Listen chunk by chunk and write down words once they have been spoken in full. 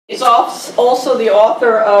He's also the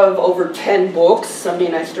author of over 10 books. I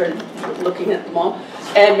mean, I started looking at them all,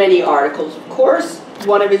 and many articles, of course.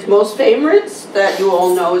 One of his most favorites that you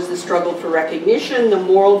all know is The Struggle for Recognition, The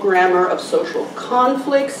Moral Grammar of Social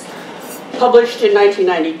Conflicts, published in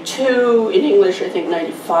 1992, in English, I think,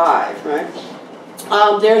 95, right?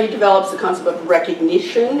 There he develops the concept of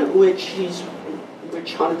recognition, which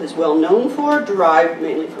Honneth is well known for, derived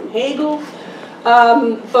mainly from Hegel.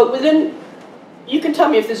 But within, you can tell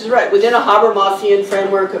me if this is right, within a Habermasian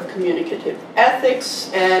framework of communicative ethics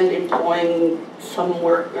and employing some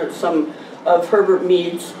work, or some of Herbert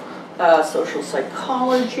Mead's social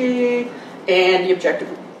psychology and the objective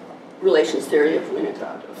relations theory of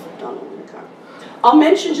Winnicott, of Donald Winnicott. I'll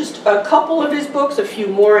mention just a couple of his books, a few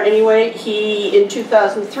more anyway. He, in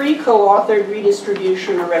 2003, co-authored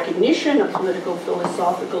Redistribution or Recognition, a political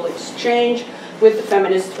philosophical exchange with the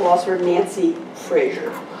feminist philosopher Nancy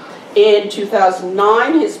Fraser. In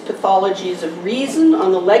 2009, his Pathologies of Reason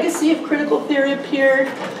on the Legacy of Critical Theory appeared.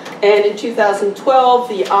 And in 2012,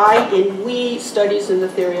 the I in We, Studies in the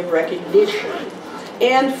Theory of Recognition.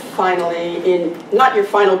 And finally, in, not your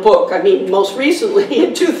final book, I mean most recently,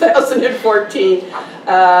 in 2014,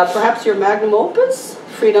 perhaps your magnum opus,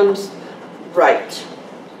 Freedom's Right.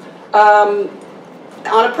 On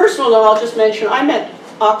a personal note, I'll just mention, I met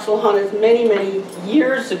Axel Honneth many, many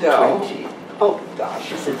years ago. 20. Oh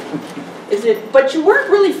gosh, is it? But you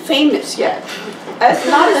weren't really famous yet.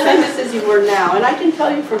 Not as famous as you were now. And I can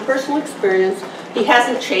tell you from personal experience, he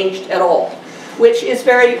hasn't changed at all, which is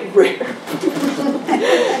very rare.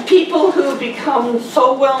 People who become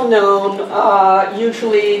so well known,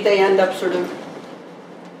 usually they end up sort of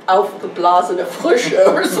aufgeblasene Frösche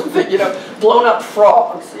or something, you know, blown up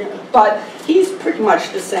frogs. You know. But he's pretty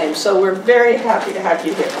much the same. So we're very happy to have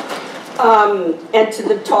you here. And to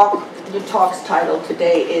the talk's title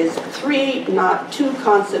today is 3, not 2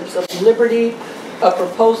 Concepts of Liberty, a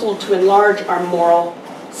proposal to enlarge our moral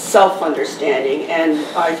self-understanding. And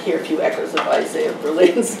I hear a few echoes of Isaiah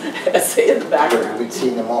Berlin's essay in the background. We'll see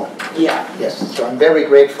in a moment. Yeah. Yes, so I'm very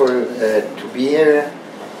grateful to be here.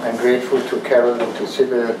 I'm grateful to Carol and to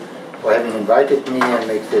Sybil for having invited me and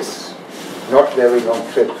make this not very long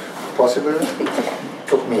trip possible.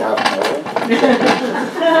 Took me half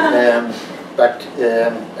an hour. But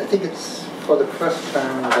I think it's for the first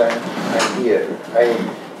time that I'm here. I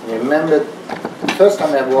remember the first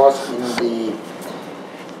time I was in the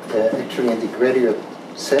actually in the graduate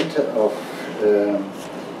center of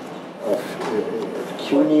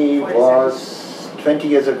CUNY was 20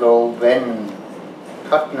 years ago when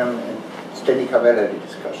Putnam and Stanley Cavell had a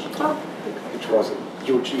discussion, which was a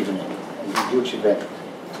huge evening, a huge event.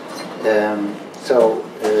 So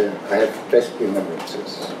I have best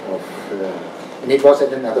remembrances of, and it was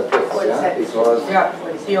at another place. Yeah, it was. Yeah,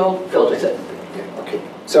 the old building. Yeah, okay.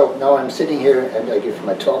 So now I'm sitting here and I give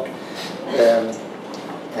my talk, yeah,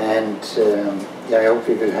 I hope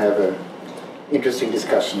we will have an interesting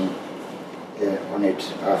discussion on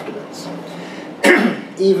it afterwards.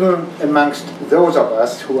 Even amongst those of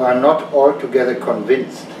us who are not altogether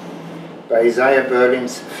convinced by Isaiah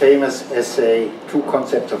Berlin's famous essay, 2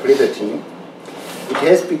 Concepts of Liberty, it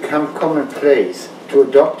has become commonplace to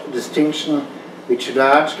adopt a distinction which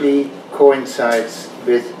largely coincides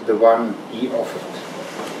with the one he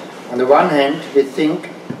offered. On the one hand, we think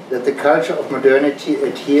that the culture of modernity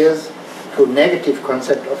adheres to a negative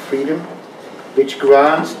concept of freedom, which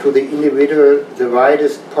grants to the individual the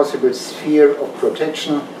widest possible sphere of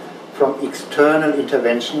protection from external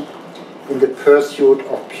intervention in the pursuit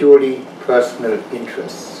of purely personal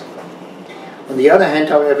interests. On the other hand,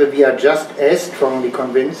 however, we are just as strongly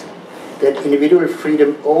convinced that individual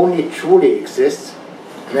freedom only truly exists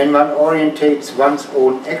when one orientates one's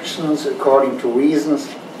own actions according to reasons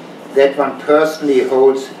that one personally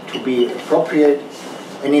holds to be appropriate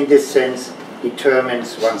and in this sense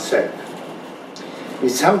determines oneself. We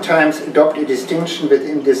sometimes adopt a distinction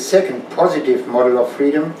within this second positive model of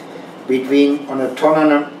freedom between an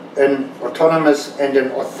autonomous and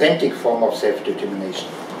an authentic form of self-determination.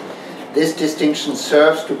 This distinction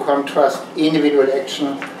serves to contrast individual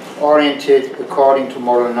action oriented according to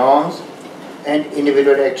moral norms and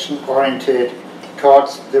individual action oriented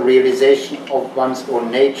towards the realization of one's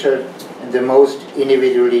own nature and the most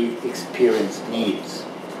individually experienced needs.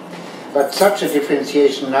 But such a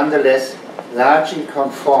differentiation nonetheless largely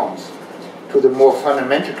conforms to the more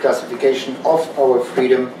fundamental classification of our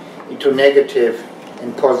freedom into negative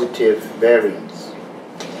and positive variants.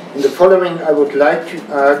 In the following, I would like to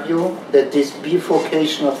argue that this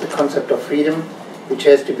bifurcation of the concept of freedom, which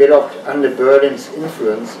has developed under Berlin's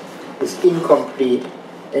influence, is incomplete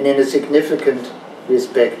and in a significant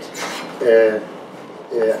respect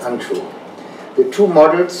untrue. The two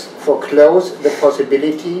models foreclose the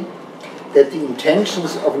possibility that the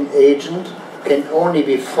intentions of an agent can only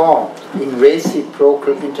be formed in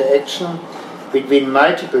reciprocal interaction between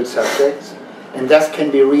multiple subjects, and thus can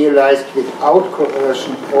be realized without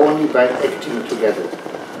coercion only by acting together.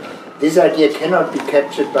 This idea cannot be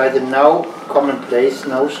captured by the now commonplace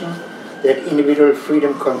notion that individual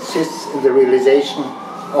freedom consists in the realization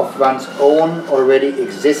of one's own already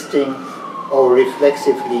existing or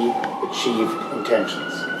reflexively achieved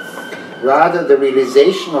intentions. Rather, the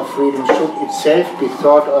realization of freedom should itself be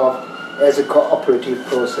thought of as a cooperative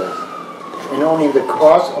process, and only in the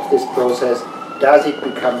course of this process does it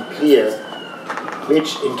become clear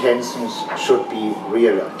which intentions should be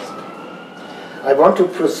realized. I want to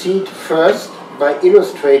proceed first by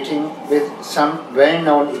illustrating with some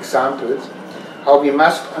well-known examples how we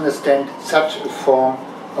must understand such a form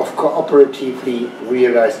of cooperatively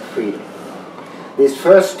realized freedom. This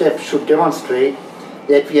first step should demonstrate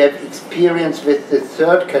that we have experience with the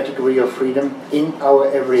third category of freedom in our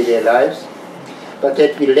everyday lives, but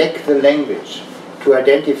that we lack the language to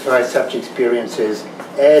identify such experiences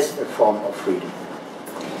as a form of freedom.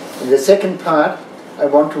 In the second part, I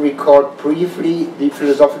want to recall briefly the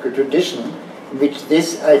philosophical tradition in which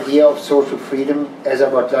this idea of social freedom, as I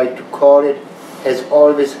would like to call it, has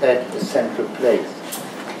always had a central place.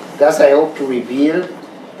 Thus, I hope to reveal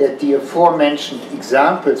that the aforementioned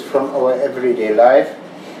examples from our everyday life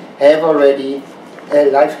have already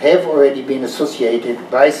been associated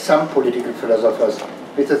by some political philosophers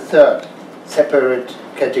with a third, separate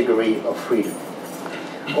category of freedom.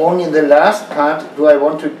 Only in the last part do I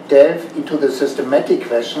want to delve into the systematic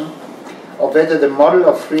question of whether the model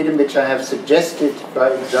of freedom which I have suggested, by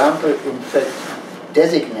example, in fact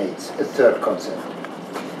designates a third concept,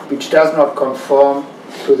 which does not conform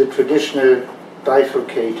to the traditional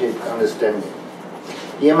bifurcated understanding.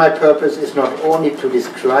 Here my purpose is not only to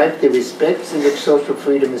describe the respects in which social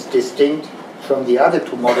freedom is distinct from the other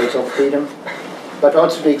two models of freedom, but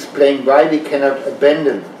also to explain why we cannot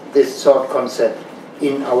abandon this third concept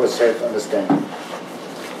in our self-understanding.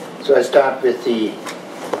 So I start with the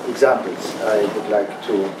examples I would like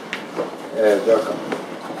to work on.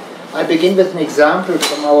 I begin with an example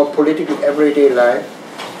from our political everyday life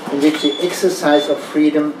in which the exercise of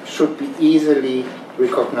freedom should be easily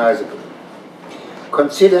recognizable.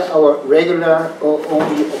 Consider our regular or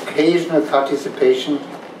only occasional participation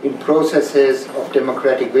in processes of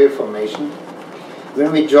democratic will formation,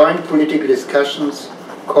 when we join political discussions,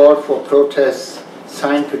 call for protests,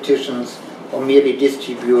 sign petitions, or merely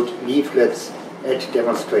distribute leaflets at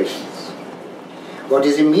demonstrations. What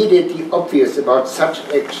is immediately obvious about such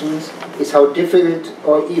actions is how difficult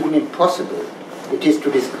or even impossible it is to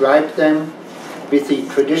describe them with the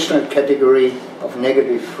traditional category of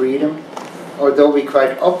negative freedom, although we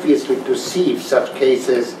quite obviously perceive such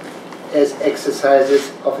cases as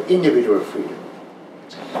exercises of individual freedom.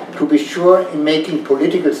 To be sure, in making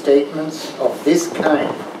political statements of this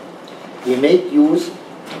kind, we make use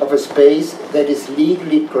of a space that is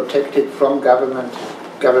legally protected from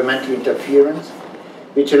governmental interference,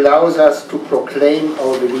 which allows us to proclaim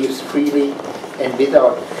our beliefs freely and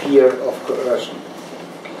without fear of coercion.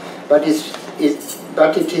 But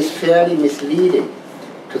it is fairly misleading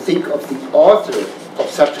to think of the author of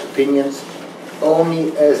such opinions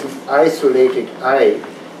only as an isolated I,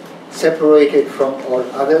 separated from all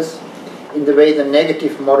others, in the way the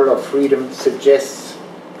negative model of freedom suggests.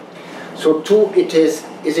 So too is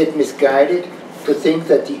it misguided to think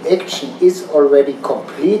that the action is already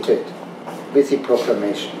completed with the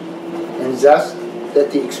proclamation, and thus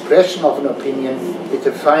that the expression of an opinion is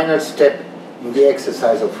the final step in the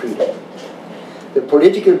exercise of freedom. The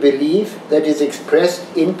political belief that is expressed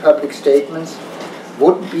in public statements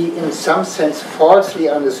would be in some sense falsely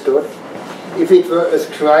understood if it were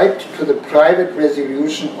ascribed to the private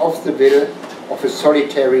resolution of the will of a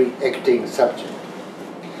solitary acting subject.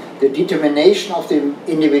 The determination of the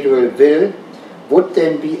individual will would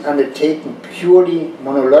then be undertaken purely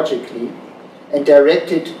monologically and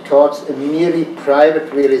directed towards a merely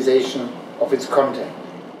private realization of its content.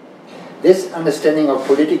 This understanding of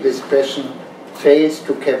political expression fails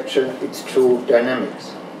to capture its true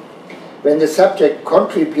dynamics. When the subject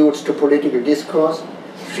contributes to political discourse,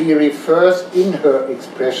 she refers in her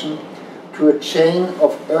expression to a chain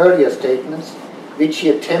of earlier statements which she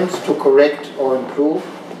attempts to correct or improve,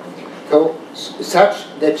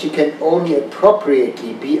 such that she can only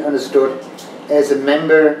appropriately be understood as a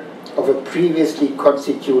member of a previously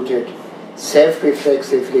constituted,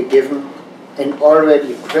 self-reflexively given, and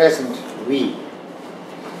already present we.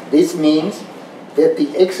 This means that the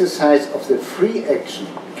exercise of the free action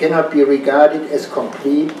cannot be regarded as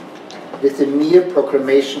complete with the mere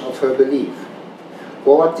proclamation of her belief.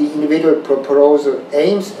 What the individual proposal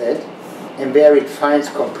aims at, and where it finds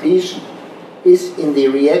completion, is in the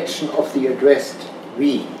reaction of the addressed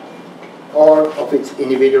we, or of its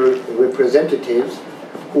individual representatives,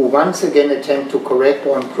 who once again attempt to correct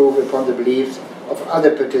or improve upon the beliefs of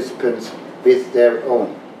other participants with their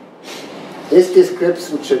own. This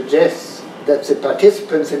description suggests that the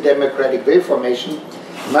participants in democratic will formation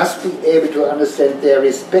must be able to understand their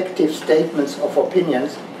respective statements of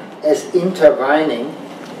opinions as intertwining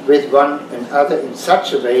with one another in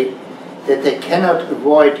such a way that they cannot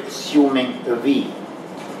avoid assuming a we,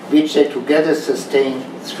 which they together sustain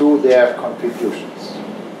through their contributions.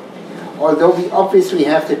 Although we obviously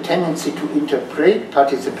have the tendency to interpret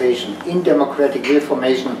participation in democratic will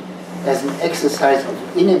formation as an exercise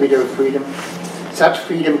of individual freedom, such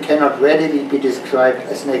freedom cannot readily be described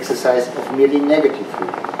as an exercise of merely negative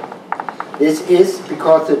freedom. This is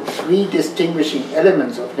because the three distinguishing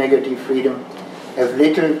elements of negative freedom have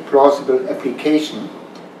little plausible application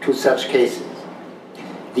to such cases.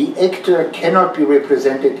 The actor cannot be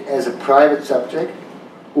represented as a private subject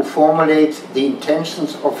who formulates the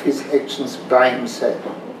intentions of his actions by himself.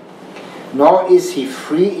 Nor is he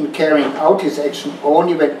free in carrying out his action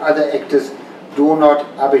only when other actors do not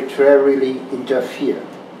arbitrarily interfere.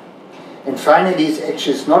 And finally, his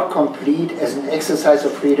action is not complete as an exercise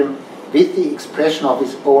of freedom with the expression of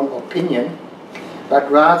his own opinion, but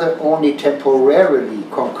rather only temporarily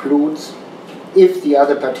concludes if the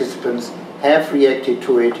other participants have reacted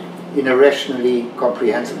to it in a rationally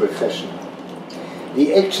comprehensible fashion.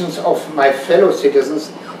 The actions of my fellow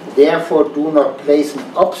citizens therefore do not place an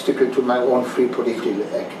obstacle to my own free political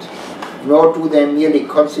act, nor do they merely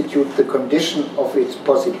constitute the condition of its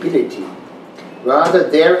possibility. Rather,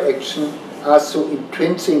 their actions are so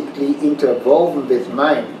intrinsically interwoven with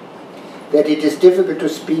mine that it is difficult to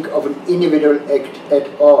speak of an individual act at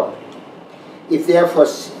all. It therefore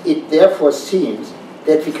seems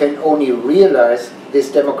that we can only realize this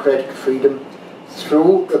democratic freedom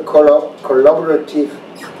through a collaborative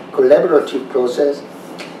process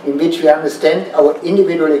in which we understand our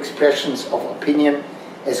individual expressions of opinion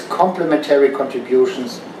as complementary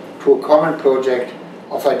contributions to a common project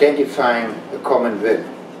of identifying a common will.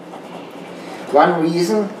 One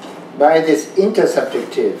reason why this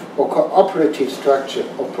intersubjective or cooperative structure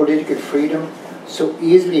of political freedom so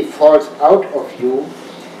easily falls out of view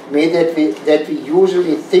may that we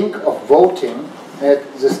usually think of voting as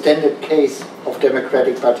the standard case of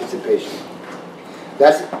democratic participation.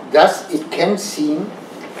 Thus it can seem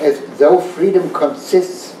as though freedom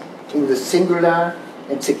consists in the singular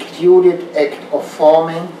and secluded act of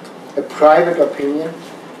forming a private opinion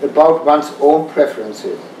about one's own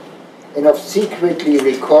preferences, and of secretly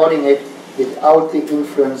recording it without the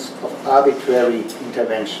influence of arbitrary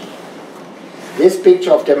intervention. This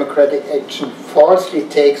picture of democratic action falsely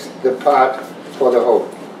takes the part for the whole.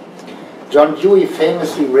 John Dewey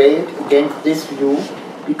famously railed against this view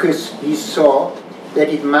because he saw that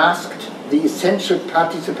it masked the essential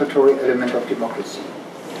participatory element of democracy.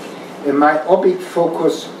 A myopic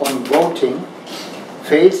focus on voting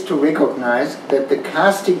fails to recognize that the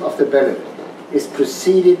casting of the ballot is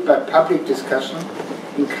preceded by public discussion,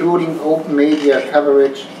 including open media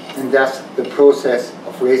coverage, and thus the process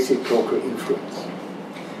of reciprocal influence.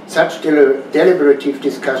 Such deliberative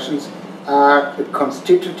discussions are a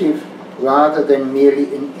constitutive rather than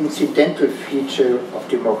merely an incidental feature of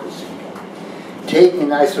democracy. Taken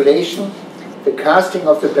in isolation, the casting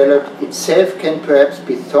of the ballot itself can perhaps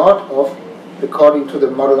be thought of according to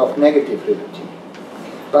the model of negative liberty.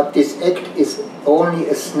 But this act is only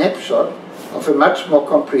a snapshot of a much more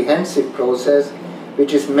comprehensive process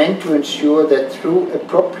which is meant to ensure that through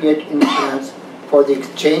appropriate instruments for the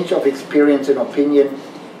exchange of experience and opinion,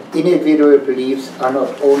 individual beliefs are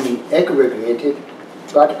not only aggregated,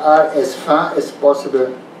 but are as far as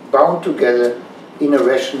possible bound together in a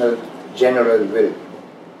rational general will.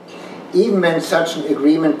 Even when such an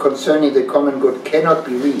agreement concerning the common good cannot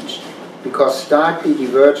be reached because starkly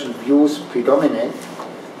divergent views predominate,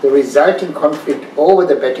 the resulting conflict over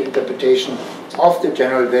the better interpretation of the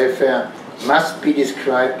general welfare must be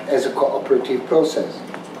described as a cooperative process.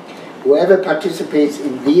 Whoever participates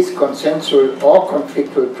in these consensual or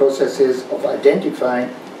conflictual processes of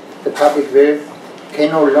identifying the public will can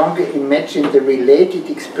no longer imagine the related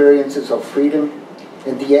experiences of freedom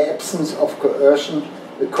and the absence of coercion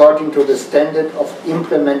according to the standard of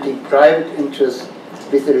implementing private interests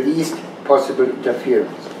with the least possible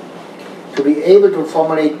interference. To be able to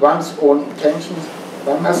formulate one's own intentions,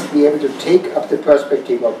 one must be able to take up the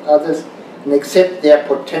perspective of others and accept their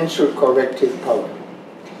potential corrective power.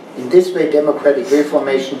 In this way, democratic will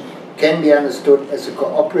formation can be understood as a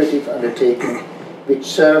cooperative undertaking which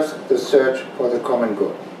serves the search for the common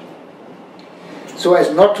good. So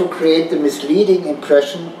as not to create the misleading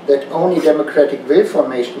impression that only democratic will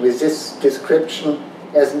formation with this description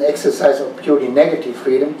as an exercise of purely negative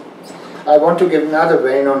freedom, I want to give another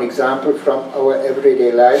well-known example from our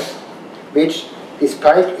everyday lives, which,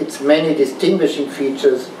 despite its many distinguishing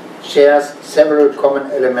features, shares several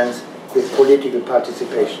common elements with political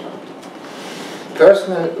participation.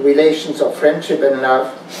 Personal relations of friendship and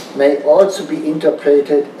love may also be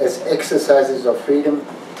interpreted as exercises of freedom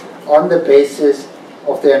on the basis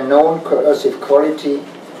of their known coercive quality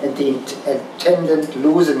and the attendant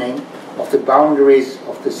loosening of the boundaries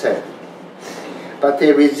of the self. But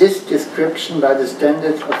they resist description by the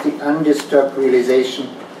standard of the undisturbed realization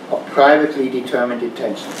of privately determined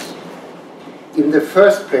intentions. Even the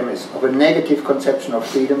first premise of a negative conception of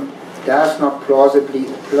freedom does not plausibly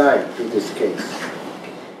apply to this case.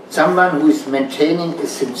 Someone who is maintaining a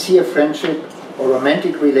sincere friendship or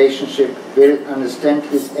romantic relationship will understand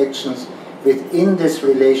his actions within this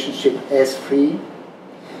relationship as free,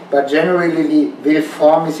 but generally will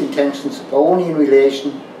form his intentions only in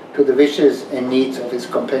relation to the wishes and needs of his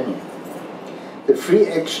companion. The free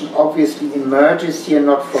action obviously emerges here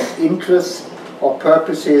not from interests or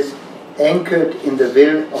purposes anchored in the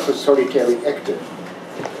will of a solitary actor.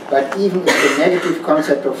 But even if the negative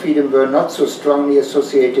concept of freedom were not so strongly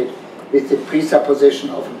associated with the presupposition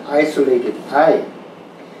of an isolated I,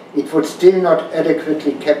 it would still not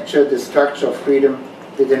adequately capture the structure of freedom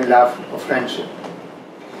within love or friendship.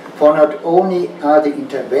 For not only are the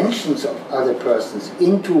interventions of other persons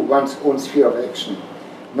into one's own sphere of action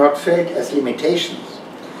not felt as limitations,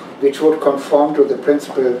 which would conform to the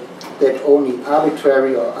principle that only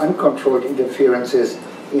arbitrary or uncontrolled interferences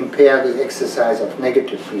impair the exercise of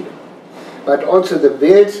negative freedom, but also the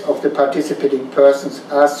wills of the participating persons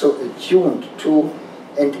are so attuned to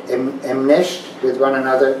and enmeshed with one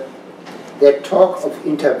another that talk of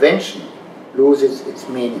intervention loses its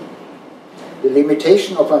meaning. The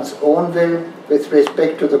limitation of one's own will with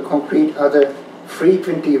respect to the concrete other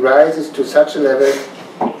frequently rises to such a level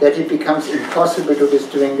that it becomes impossible to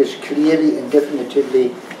distinguish clearly and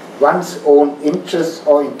definitively one's own interests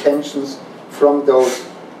or intentions from those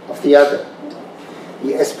of the other.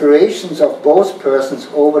 The aspirations of both persons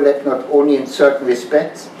overlap not only in certain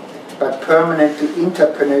respects, but permanently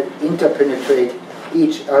interpenetrate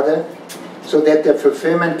each other, so that their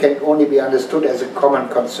fulfillment can only be understood as a common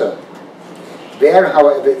concern. Where,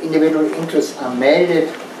 however, individual interests are melded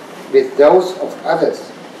with those of others,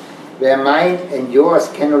 where mine and yours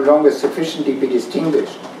can no longer sufficiently be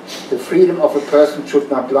distinguished, the freedom of a person should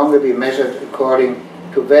not longer be measured according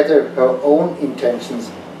to whether her own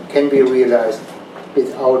intentions can be realized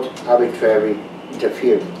without arbitrary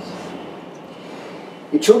interference.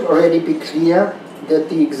 It should already be clear that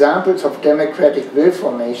the examples of democratic will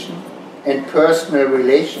formation and personal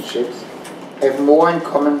relationships have more in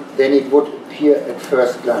common than it would appear at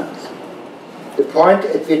first glance. The point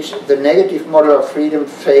at which the negative model of freedom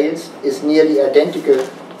fails is nearly identical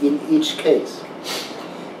in each case.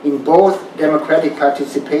 In both democratic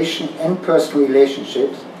participation and personal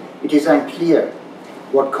relationships, it is unclear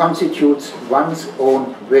what constitutes one's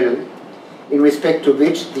own will, in respect to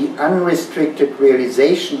which the unrestricted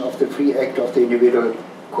realization of the free act of the individual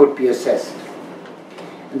could be assessed.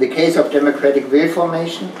 In the case of democratic will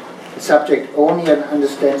formation, the subject only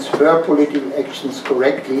understands her political actions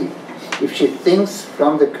correctly if she thinks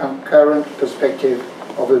from the concurrent perspective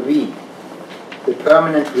of a we, the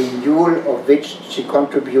permanent renewal of which she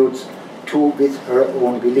contributes to with her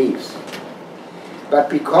own beliefs. But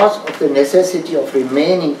because of the necessity of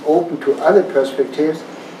remaining open to other perspectives,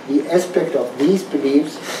 the aspect of these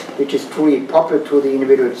beliefs, which is truly proper to the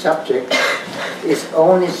individual subject, is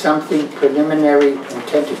only something preliminary and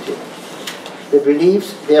tentative. The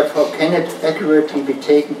beliefs, therefore, cannot accurately be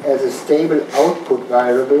taken as a stable output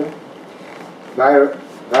variable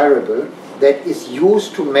that is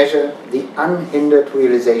used to measure the unhindered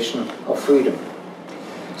realization of freedom.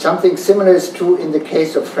 Something similar is true in the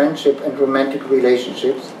case of friendship and romantic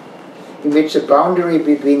relationships, in which the boundary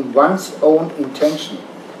between one's own intention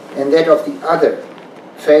and that of the other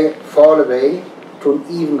fall away to an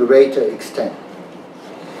even greater extent.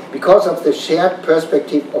 Because of the shared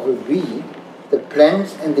perspective of a we, the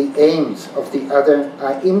plans and the aims of the other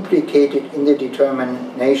are implicated in the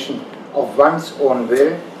determination of one's own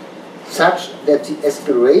will, such that the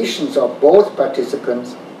aspirations of both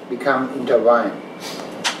participants become intertwined.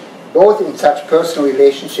 Both in such personal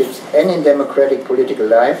relationships and in democratic political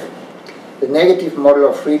life, the negative model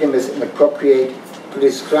of freedom is inappropriate to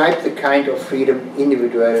describe the kind of freedom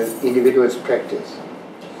individuals practice.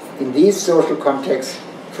 In these social contexts,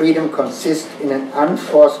 freedom consists in an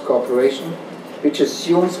unforced cooperation which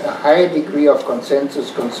assumes a higher degree of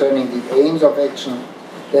consensus concerning the aims of action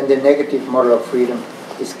than the negative model of freedom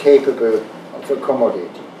is capable of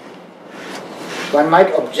accommodating. One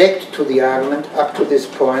might object to the argument up to this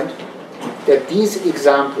point that these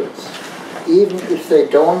examples, even if they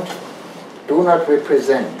do not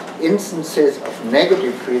represent instances of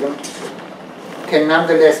negative freedom, can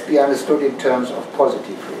nonetheless be understood in terms of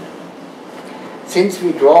positive freedom. Since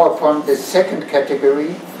we draw upon this second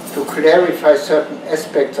category to clarify certain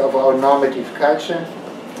aspects of our normative culture,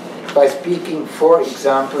 by speaking, for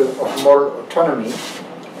example, of moral autonomy,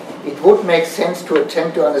 it would make sense to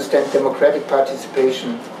attempt to understand democratic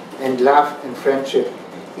participation and love and friendship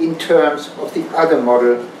in terms of the other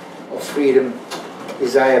model of freedom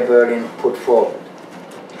Isaiah Berlin put forward.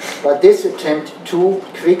 But this attempt too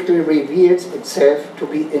quickly reveals itself to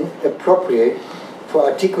be inappropriate for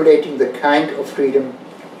articulating the kind of freedom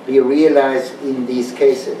we realize in these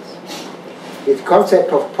cases. With the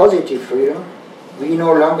concept of positive freedom, we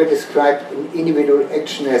no longer describe an individual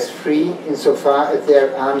action as free insofar as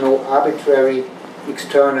there are no arbitrary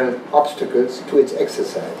external obstacles to its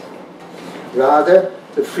exercise. Rather,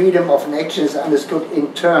 the freedom of an action is understood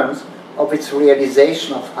in terms of its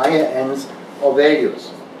realization of higher ends or values,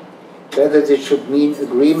 whether this should mean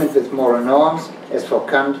agreement with moral norms, as for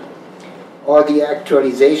Kant, or the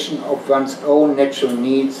actualization of one's own natural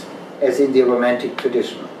needs, as in the Romantic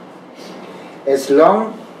tradition. As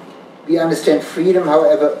long we understand freedom,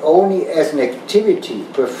 however, only as an activity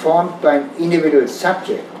performed by an individual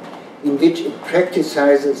subject in which it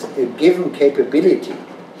practices a given capability,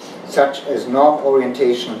 such as norm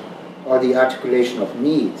orientation or the articulation of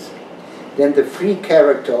needs, then the free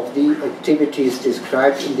character of the activities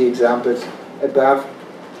described in the examples above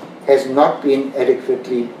has not been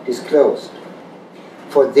adequately disclosed.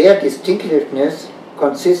 For their distinctiveness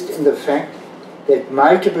consists in the fact that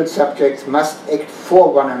multiple subjects must act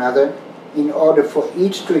for one another in order for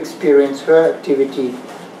each to experience her activity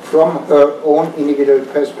from her own individual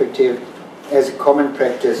perspective as a common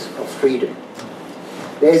practice of freedom.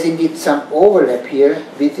 There is indeed some overlap here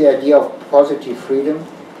with the idea of positive freedom,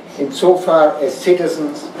 insofar as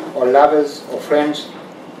citizens or lovers or friends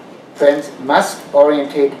must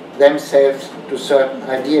orientate themselves to certain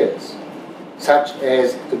ideas, such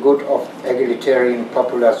as the good of egalitarian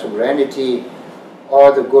popular sovereignty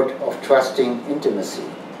or the good of trusting intimacy,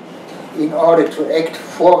 in order to act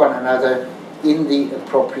for one another in the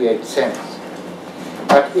appropriate sense.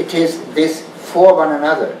 But it is this for one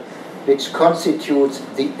another which constitutes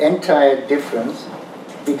the entire difference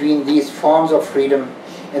between these forms of freedom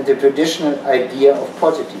and the traditional idea of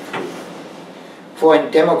positive freedom. For in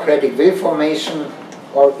democratic will formation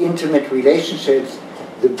or intimate relationships,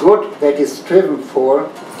 the good that is striven for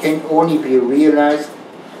can only be realized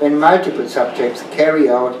when multiple subjects carry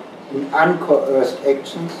out uncoerced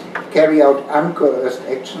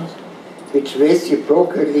actions which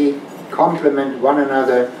reciprocally complement one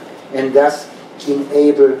another and thus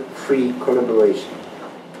enable free collaboration.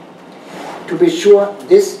 To be sure,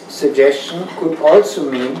 this suggestion could also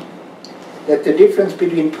mean that the difference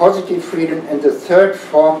between positive freedom and the third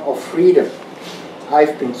form of freedom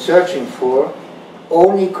I've been searching for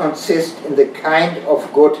only consists in the kind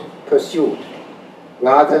of good pursued,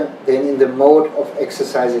 rather than in the mode of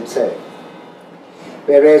exercise itself.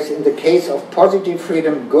 Whereas in the case of positive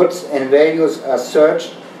freedom, goods and values are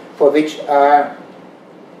searched for which are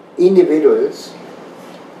individuals,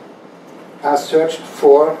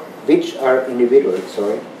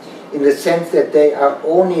 in the sense that they are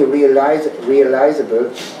only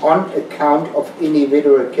realizable on account of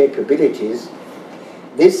individual capabilities.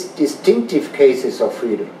 These distinctive cases of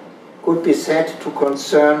freedom could be said to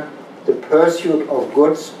concern the pursuit of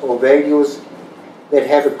goods or values that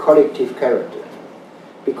have a collective character,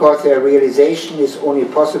 because their realization is only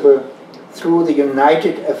possible through the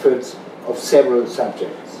united efforts of several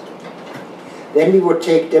subjects. Then we would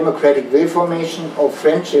take democratic will formation or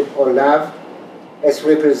friendship or love as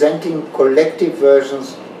representing collective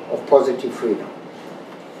versions of positive freedom.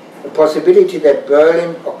 A possibility that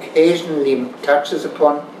Berlin occasionally touches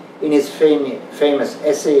upon in his famous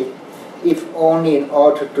essay, if only in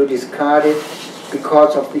order to discard it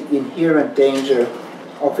because of the inherent danger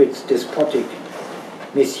of its despotic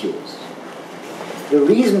misuse. The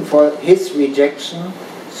reason for his rejection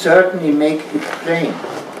certainly makes it plain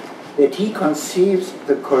that he conceives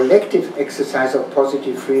the collective exercise of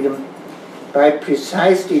positive freedom by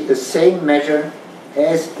precisely the same measure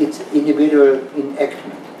as its individual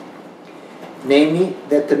enactment. namely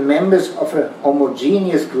that the members of a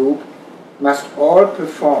homogeneous group must all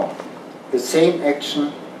perform the same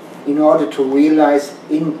action in order to realize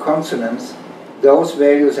in consonance those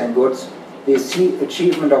values and goods, the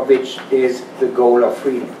achievement of which is the goal of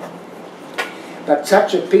freedom. But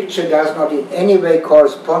such a picture does not in any way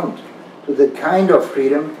correspond to the kind of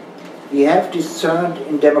freedom we have discerned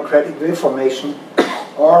in democratic reformation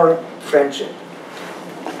or friendship.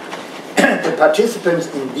 The participants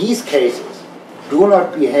in these cases do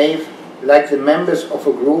not behave like the members of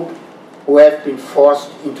a group who have been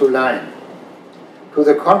forced into line. To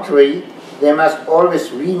the contrary, they must always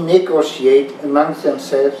renegotiate amongst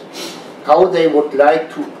themselves how they would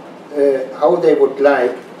like to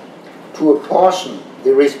apportion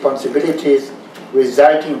the responsibilities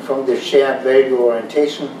resulting from the shared value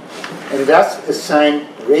orientation, and thus assign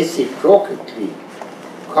reciprocally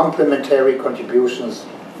complementary contributions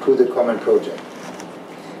to the common project.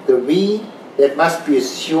 The we that must be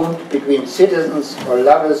assumed between citizens or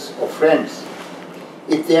lovers or friends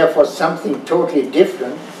is therefore something totally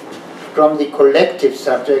different from the collective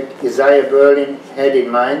subject Isaiah Berlin had in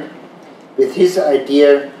mind with his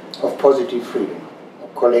idea of positive freedom, a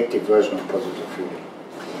collective version of positive freedom.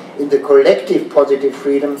 In the collective positive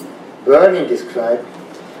freedom Berlin described,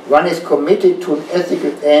 one is committed to an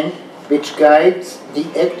ethical end which guides the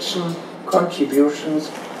action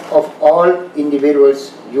contributions of all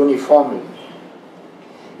individuals uniformly.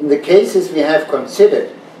 In the cases we have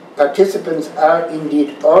considered, participants are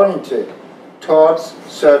indeed oriented towards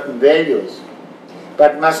certain values,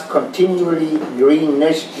 but must continually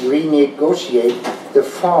renegotiate the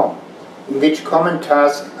form in which common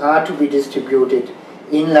tasks are to be distributed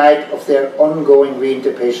in light of their ongoing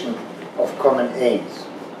reinterpretation of common aims.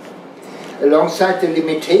 Alongside the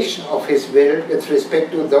limitation of his will with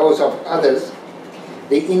respect to those of others,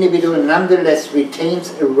 the individual nonetheless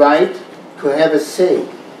retains a right to have a say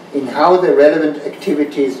in how the relevant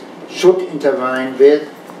activities should intertwine with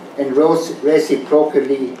and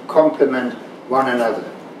reciprocally complement one another.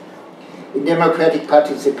 In democratic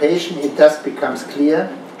participation, it thus becomes clear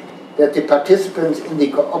that the participants in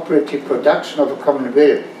the cooperative production of a common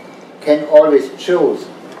will can always choose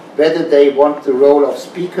whether they want the role of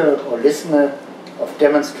speaker or listener, of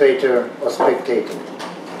demonstrator or spectator.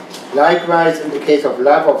 Likewise, in the case of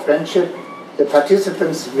love or friendship, the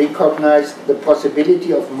participants recognize the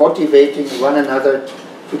possibility of motivating one another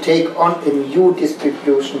to take on a new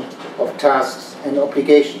distribution of tasks and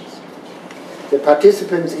obligations. The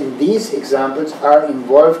participants in these examples are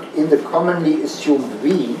involved in the commonly assumed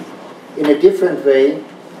we in a different way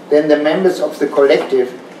than the members of the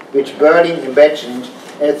collective which Berlin imagined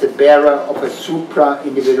as the bearer of a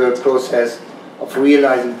supra-individual process of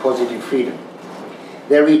realizing positive freedom.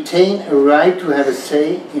 They retain a right to have a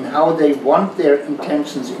say in how they want their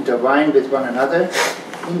intentions intertwine with one another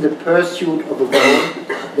in the pursuit of a goal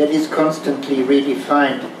that is constantly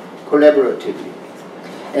redefined collaboratively,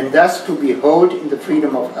 and thus to behold in the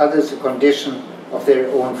freedom of others a condition of their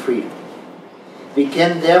own freedom. We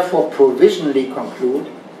can therefore provisionally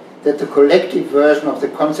conclude that the collective version of the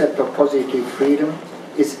concept of positive freedom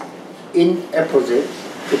is inapposite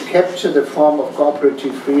to capture the form of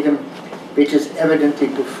cooperative freedom which is evidently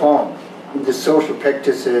performed in the social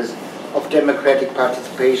practices of democratic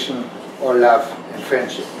participation or love and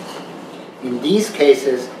friendship. In these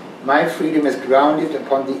cases, my freedom is grounded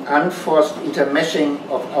upon the unforced intermeshing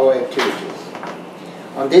of our activities.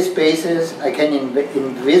 On this basis, I can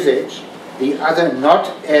envisage the other not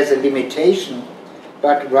as a limitation,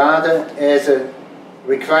 but rather as a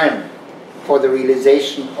requirement for the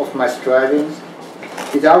realization of my strivings,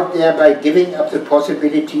 without thereby giving up the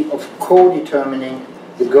possibility of co-determining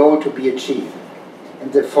the goal to be achieved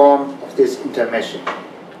in the form of this intermeshing.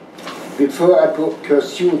 Before I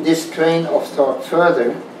pursue this train of thought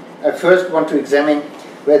further, I first want to examine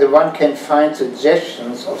whether one can find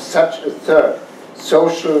suggestions of such a third,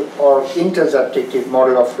 social or intersubjective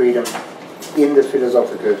model of freedom in the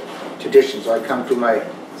philosophical tradition. So I come to my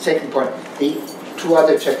second point. The two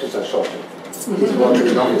other chapters are shorter. This was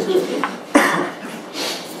the longest chapter.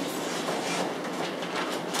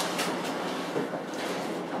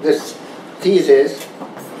 This thesis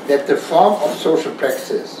that the form of social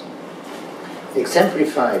praxis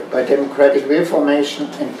exemplified by democratic reformation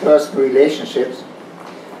and personal relationships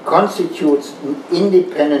constitutes an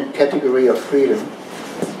independent category of freedom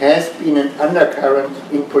has been an undercurrent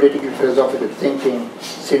in political philosophical thinking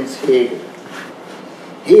since Hegel.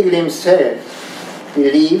 Hegel himself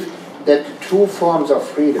believed that the two forms of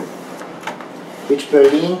freedom, which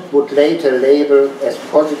Berlin would later label as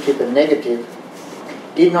positive and negative,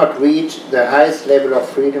 did not reach the highest level of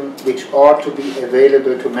freedom which ought to be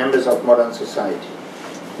available to members of modern society.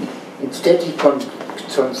 Instead, he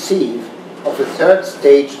conceived of a third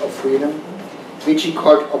stage of freedom, which he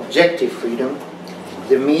called objective freedom,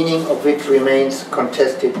 the meaning of which remains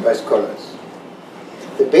contested by scholars.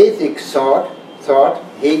 The basic thought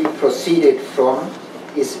Hegel proceeded from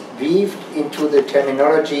is weaved into the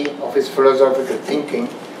terminology of his philosophical thinking,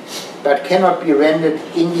 but cannot be rendered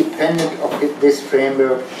independent of this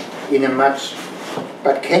framework in a much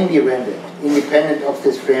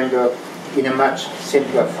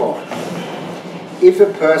simpler form. If a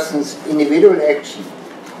person's individual action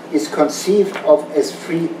is conceived of as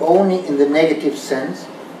free only in the negative sense,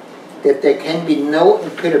 that there can be no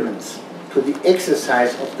impediments to the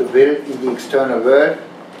exercise of the will in the external world,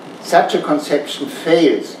 such a conception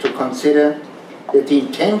fails to consider that the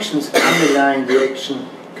intentions underlying the action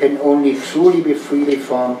can only truly be freely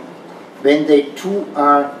formed when they too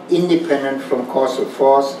are independent from causal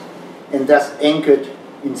force and thus anchored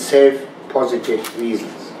in self-positive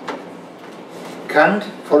reasons. Kant,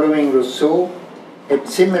 following Rousseau, had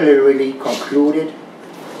similarly concluded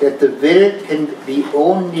that the will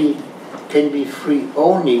can be free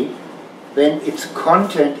only when its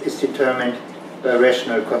content is determined by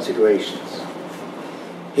rational considerations.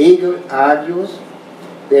 Hegel argues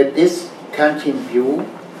that this Kantian view,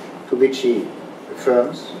 to which he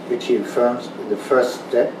affirms in the first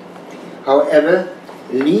step, however,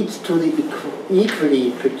 leads to the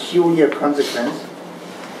equally peculiar consequence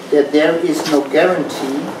that there is no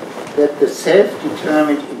guarantee that the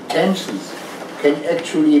self-determined intentions can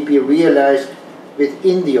actually be realized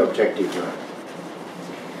within the objective world.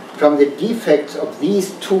 From the defects of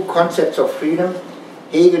these two concepts of freedom,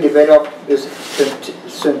 Hegel developed this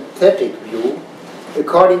synthetic view,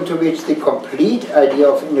 according to which the complete idea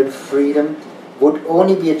of individual freedom would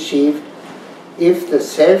only be achieved if the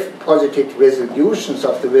self-positive resolutions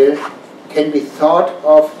of the will can be thought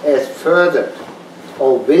of as furthered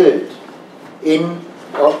or willed in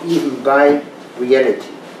or even by reality.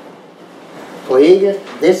 For Hegel,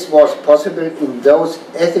 this was possible in those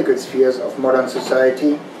ethical spheres of modern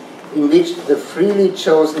society in which the freely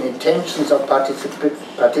chosen intentions of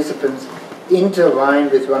participants intertwine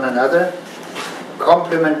with one another,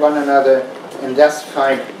 complement one another, and thus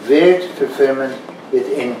find willed fulfillment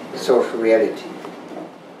within social reality.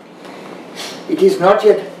 It is not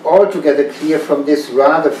yet altogether clear from this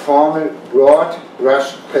rather formal,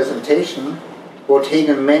 broad-brushed presentation what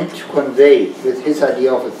Hegel meant to convey with his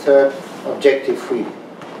idea of a third objective freedom.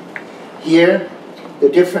 Here, the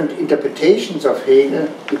different interpretations of Hegel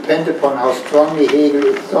depend upon how strongly Hegel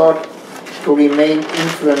is thought to remain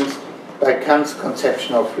influenced by Kant's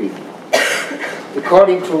conception of freedom.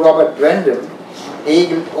 According to Robert Brandom,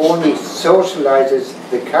 Hegel only socializes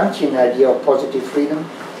the Kantian idea of positive freedom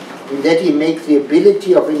in that he makes the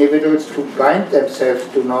ability of individuals to bind themselves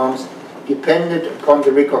to norms dependent upon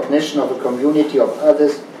the recognition of a community of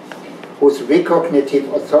others whose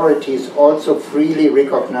recognitive authority is also freely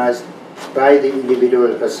recognized by the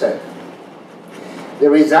individual herself. The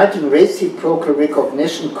resulting reciprocal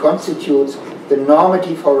recognition constitutes the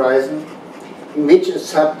normative horizon in which a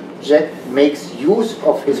subject makes use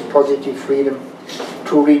of his positive freedom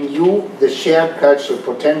to renew the shared cultural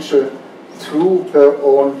potential through her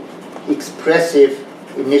own expressive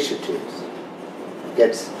initiatives.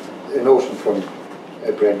 That's a notion from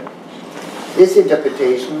Brennan. This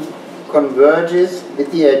interpretation converges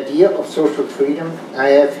with the idea of social freedom I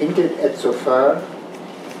have hinted at so far,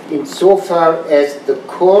 insofar as the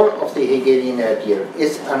core of the Hegelian idea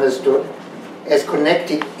is understood as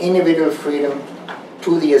connecting individual freedom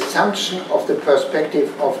to the assumption of the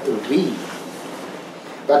perspective of the we,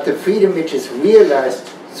 but the freedom which is realized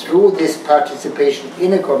through this participation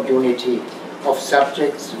in a community of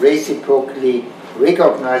subjects reciprocally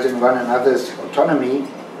recognizing one another's autonomy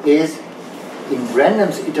is, in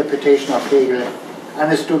Brandam's interpretation of Hegel,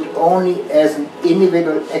 understood only as an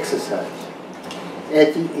individual exercise,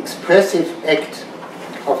 as the expressive act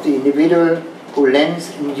of the individual who lends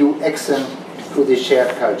a new accent to the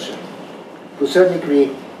shared culture. To a certain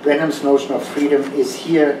degree, Brandam's notion of freedom is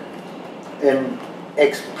here an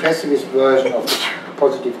expressivist version of the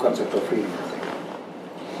positive concept of freedom.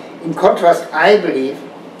 In contrast, I believe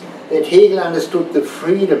that Hegel understood the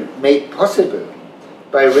freedom made possible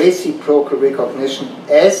by reciprocal recognition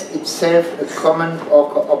as itself a common or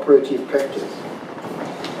cooperative practice.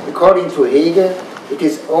 According to Hegel, it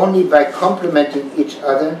is only by complementing each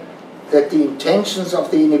other that the intentions of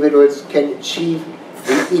the individuals can achieve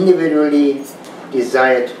the individually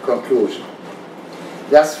desired conclusion.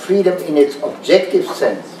 Thus, freedom in its objective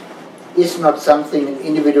sense is not something an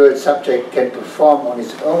individual subject can perform on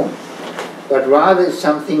his own, but rather is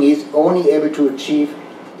something he is only able to achieve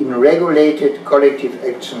in regulated collective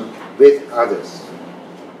action with others.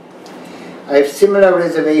 I have similar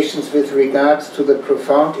reservations with regards to the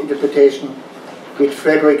profound interpretation which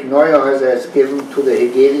Friedrich Neuhäuser has given to the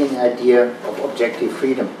Hegelian idea of objective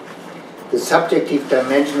freedom, the subjective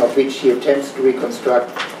dimension of which he attempts to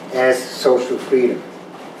reconstruct as social freedom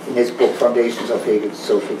in his book Foundations of Hegel's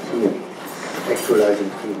Social Theory, Actualizing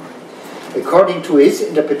Freedom. According to his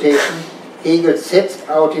interpretation, Hegel sets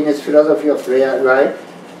out in his philosophy of right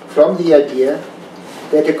from the idea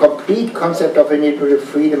that a complete concept of individual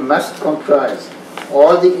freedom must comprise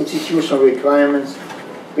all the institutional requirements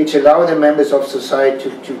which allow the members of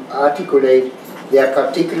society to articulate their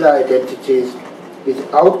particular identities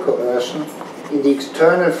without coercion in the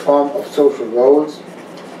external form of social roles,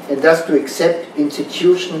 and thus to accept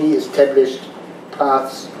institutionally established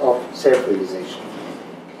paths of self-realization.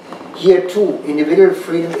 Here too, individual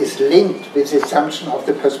freedom is linked with the assumption of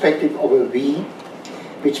the perspective of a we,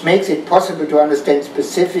 which makes it possible to understand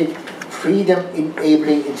specific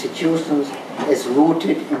freedom-enabling institutions as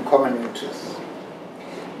rooted in common interests.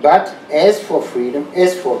 But as for freedom,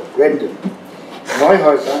 as for random,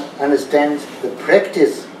 Neuhäuser understands the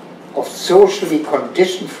practice of socially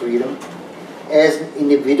conditioned freedom as an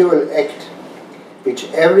individual act, which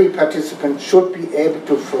every participant should be able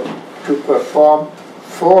to perform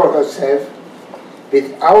for herself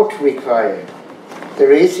without requiring the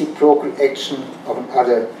reciprocal action of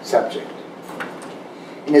another subject.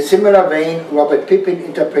 In a similar vein, Robert Pippin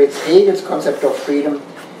interprets Hegel's concept of freedom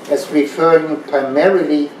as referring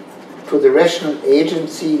primarily to the rational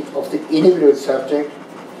agency of the individual subject,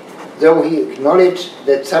 though he acknowledged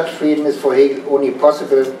that such freedom is for Hegel only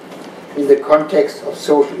possible in the context of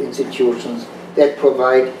social institutions that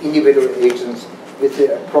provide individual agents with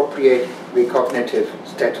the appropriate recognitive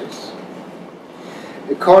status.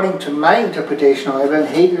 According to my interpretation, however,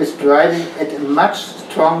 Hegel is driving at a much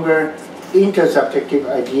stronger intersubjective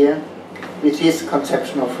idea with his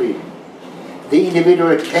conception of freedom. The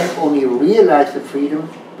individual can only realize the freedom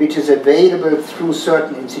which is available through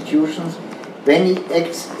certain institutions when he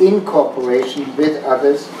acts in cooperation with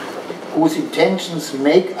others whose intentions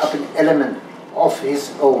make up an element of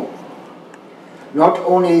his own. Not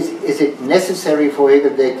only is it necessary for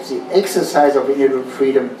Hegel that the exercise of individual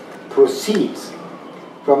freedom proceeds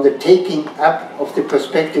from the taking up of the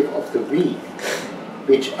perspective of the we,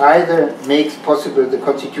 which either makes possible the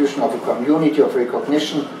constitution of a community of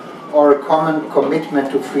recognition or a common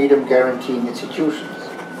commitment to freedom guaranteeing institutions.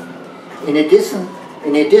 In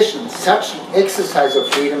addition, such an exercise of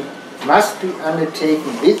freedom must be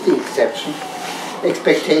undertaken with the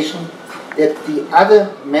expectation that the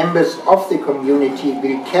other members of the community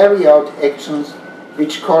will carry out actions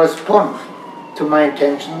which correspond to my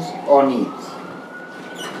intentions or needs.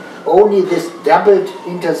 Only this doubled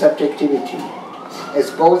intersubjectivity,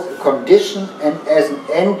 as both a condition and as an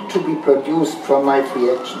end to be produced from my free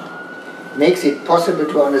action, makes it possible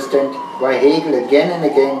to understand why Hegel again and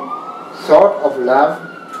again thought of love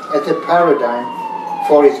as a paradigm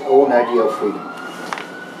for his own idea of freedom.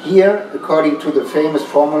 Here, according to the famous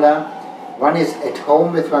formula, one is at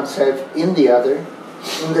home with oneself in the other,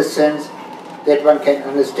 in the sense that one can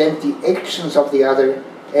understand the actions of the other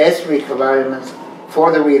as requirements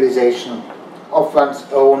for the realization of one's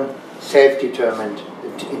own self-determined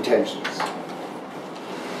intentions.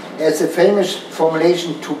 As the famous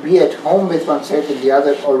formulation "to be at home with oneself in the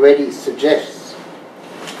other" already suggests,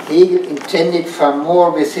 Hegel intended far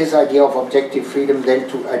more with his idea of objective freedom than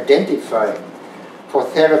to identify, for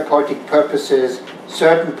therapeutic purposes,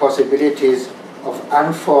 certain possibilities of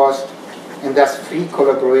unforced and thus free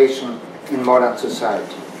collaboration in modern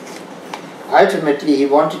society. Ultimately, he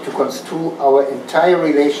wanted to construe our entire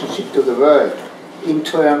relationship to the world in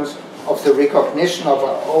terms of the recognition of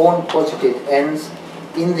our own positive ends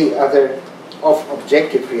in the other of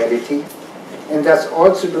objective reality, and thus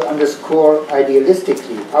also to underscore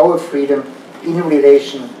idealistically our freedom in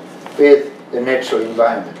relation with the natural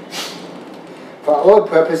environment. For our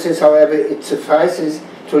purposes, however, it suffices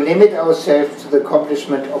to limit ourselves to the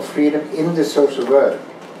accomplishment of freedom in the social world,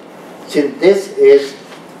 since this is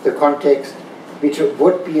the context which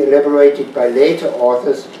would be elaborated by later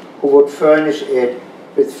authors who would furnish it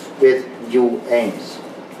with new aims.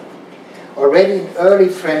 Already in early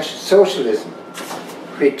French socialism,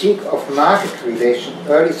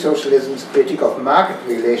 early socialism's critique of market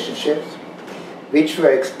relationships, which were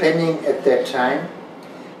expanding at that time,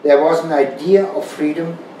 there was an idea of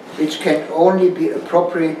freedom which can only be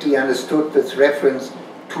appropriately understood with reference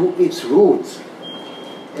to its roots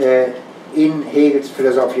in Hegel's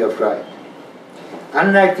philosophy of right.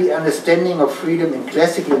 Unlike the understanding of freedom in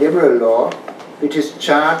classical liberal law, which is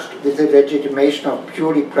charged with the legitimation of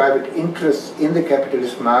purely private interests in the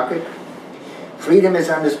capitalist market, freedom is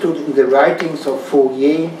understood in the writings of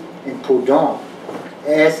Fourier and Proudhon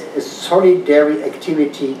as a solidary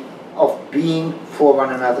activity of being for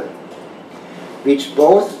one another, which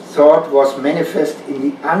both thought was manifest in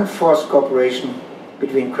the unforced cooperation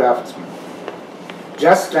between craftsmen.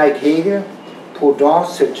 Just like Hegel, Proudhon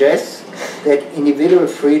suggests that individual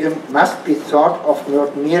freedom must be thought of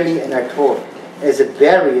not merely, and I quote, as a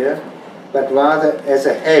barrier, but rather as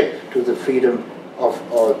a help to the freedom of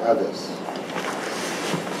all others.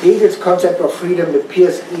 Hegel's concept of freedom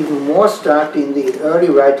appears even more starkly in the early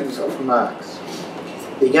writings of Marx.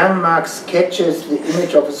 The young Marx sketches the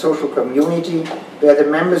image of a social community where the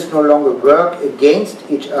members no longer work against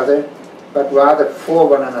each other, but rather for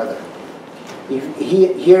one another.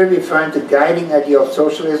 Here we find the guiding idea of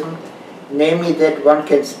socialism, namely that one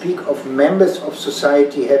can speak of members of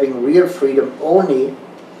society having real freedom only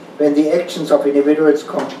when the actions of individuals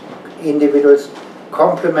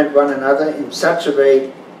complement one another in such a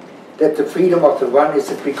way that the freedom of the one is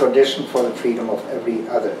a precondition for the freedom of every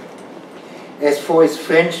other. As for his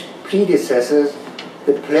French predecessors,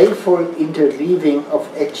 the playful interweaving of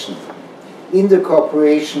action in the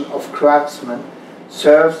cooperation of craftsmen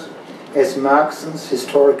serves as Marx's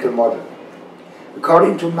historical model.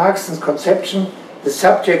 According to Marx's conception, the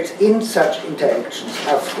subjects in such interactions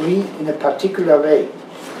are free in a particular way,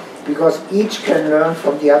 because each can learn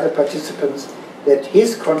from the other participants that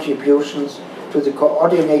his contributions to the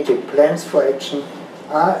coordinated plans for action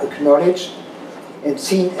are acknowledged and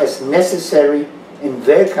seen as necessary and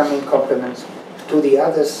welcoming complements to the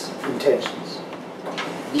other's intentions.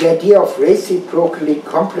 The idea of reciprocally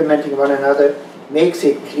complementing one another makes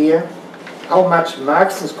it clear how much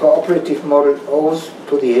Marx's cooperative model owes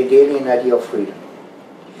to the Hegelian idea of freedom.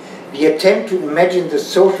 The attempt to imagine the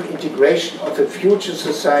social integration of a future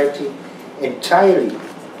society entirely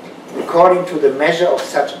according to the measure of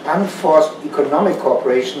such unforced economic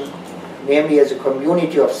cooperation, namely as a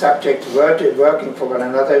community of subjects working for one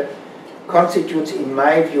another, constitutes, in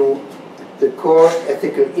my view, the core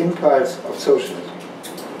ethical impulse of socialism.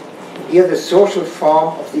 Here the social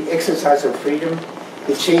form of the exercise of freedom,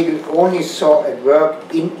 which Hegel only saw at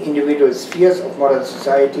work in individual spheres of modern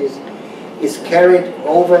societies, is carried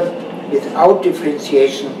over without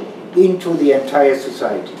differentiation into the entire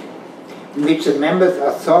society, in which the members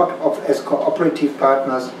are thought of as cooperative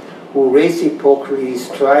partners who reciprocally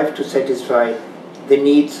strive to satisfy the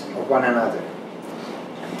needs of one another.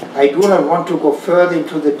 I do not want to go further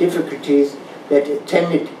into the difficulties that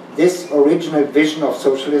attended this original vision of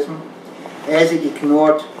socialism, as it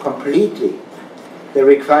ignored completely the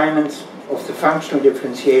requirements of the functional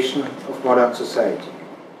differentiation of modern society.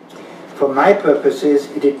 For my purposes,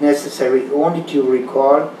 it is necessary only to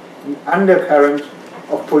recall an undercurrent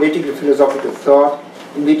of political philosophical thought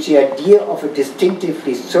in which the idea of a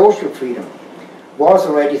distinctively social freedom was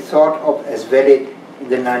already thought of as valid in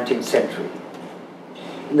the 19th century.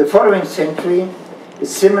 In the following century, a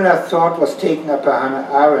similar thought was taken up by Hannah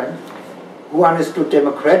Arendt, who understood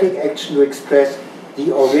democratic action to express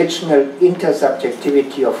the original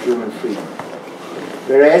intersubjectivity of human freedom.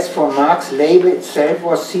 Whereas for Marx, labor itself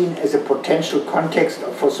was seen as a potential context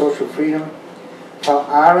for social freedom, for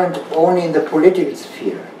Arendt only in the political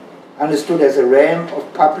sphere, understood as a realm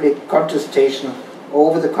of public contestation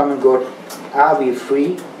over the common good, are we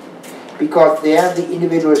free? Because there the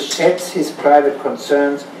individual sheds his private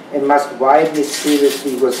concerns and must widely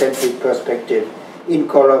seriously egocentric perspective in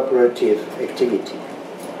collaborative activity.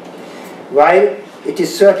 While it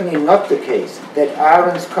is certainly not the case that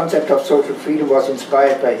Arendt's concept of social freedom was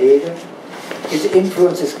inspired by Hegel, his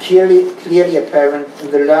influence is clearly apparent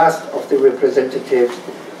in the last of the representatives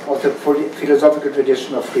of the philosophical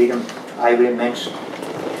tradition of freedom I will mention.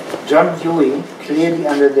 John Dewey, clearly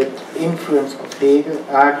under the influence of Hegel,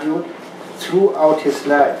 argued throughout his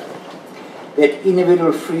life that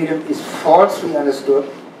individual freedom is falsely understood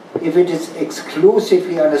if it is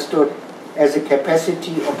exclusively understood as a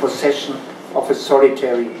capacity or possession of a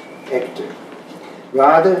solitary actor.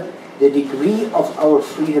 Rather, the degree of our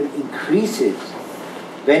freedom increases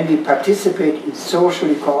when we participate in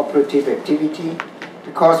socially cooperative activity,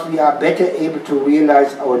 because we are better able to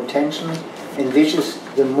realize our intentions and wishes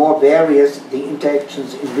the more various the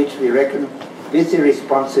interactions in which we reckon with the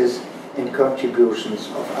responses and contributions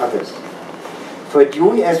of others. For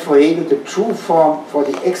Dewey, as for Hegel, the true form for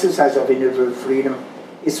the exercise of individual freedom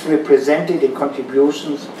is represented in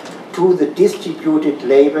contributions to the distributed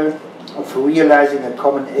labor of realizing a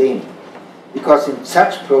common aim, because in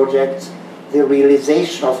such projects the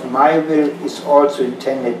realization of my will is also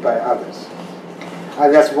intended by others. I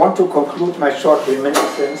thus want to conclude my short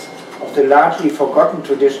reminiscence of the largely forgotten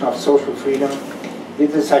tradition of social freedom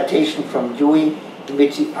with a citation from Dewey, in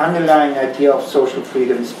which the underlying idea of social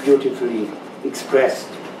freedom is beautifully expressed.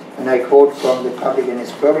 And I quote from The Public and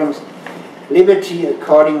Its Problems: "Liberty,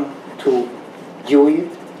 according to Dewey,"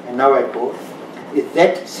 and now I quote, "is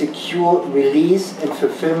that secure release and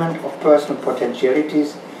fulfillment of personal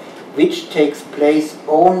potentialities which takes place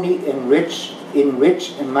only in rich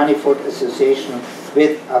and manifold association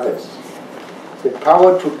with others. The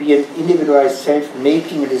power to be an individualized self,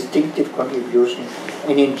 making a distinctive contribution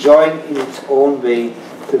and enjoying in its own way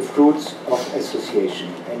the fruits of association."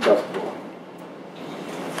 End of quote.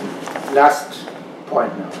 Last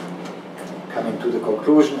point now, coming to the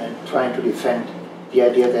conclusion and trying to defend the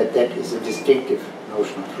idea that that is a distinctive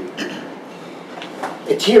notion of freedom.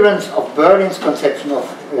 Adherents of Berlin's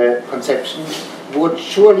conception would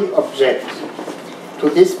surely object to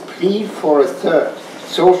this plea for a third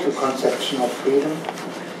social conception of freedom,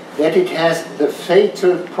 that it has the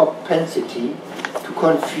fatal propensity to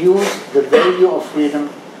confuse the value of freedom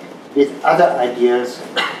with other ideals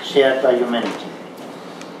shared by humanity.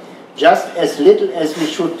 Just as little as we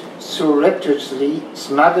should surreptitiously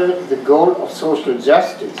smuggle the goal of social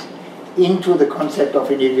justice into the concept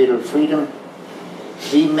of individual freedom,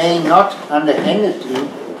 we may not underhandedly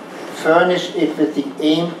furnish it with the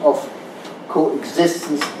aim of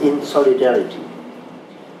coexistence in solidarity.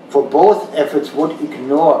 For both efforts would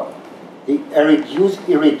ignore the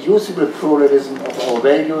irreducible pluralism of our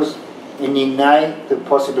values and deny the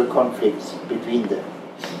possible conflicts between them.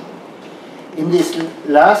 In this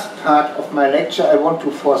last part of my lecture, I want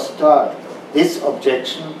to forestall this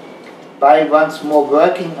objection by once more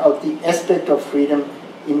working out the aspect of freedom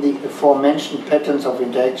in the aforementioned patterns of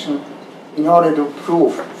interaction in order to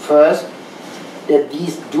prove, first, that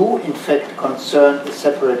these do in fact concern a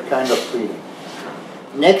separate kind of freedom.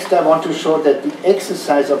 Next, I want to show that the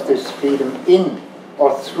exercise of this freedom in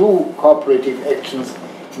or through cooperative actions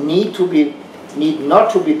need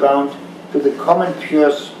not to be bound to the common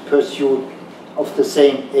pursuit of the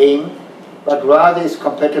same aim, but rather is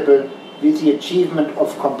compatible with the achievement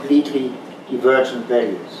of completely divergent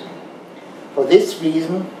values. For this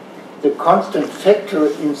reason, the constant factor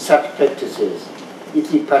in such practices is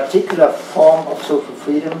the particular form of social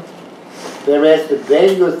freedom, whereas the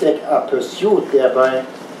values that are pursued thereby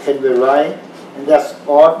can vary and thus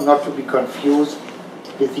ought not to be confused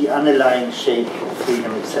with the underlying shape of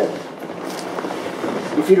freedom itself.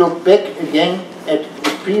 If you look back again at the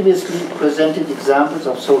previously presented examples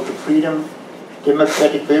of social freedom,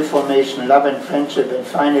 democratic will formation, love and friendship, and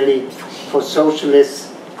finally for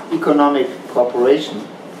socialist economic cooperation,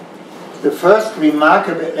 the first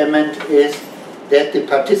remarkable element is that the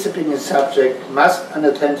participating subject must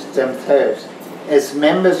understand themselves as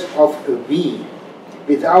members of a we,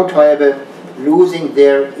 without, however, losing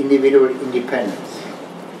their individual independence.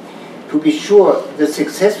 To be sure, the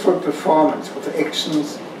successful performance of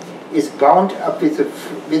actions is bound up with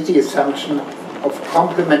the assumption of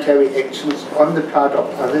complementary actions on the part of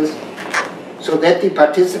others, so that the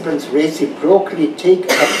participants reciprocally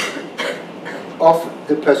take up of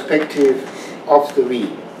the perspective of the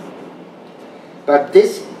we. But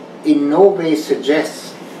this in no way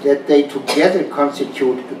suggests that they together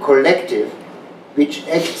constitute a collective which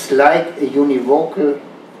acts like a univocal,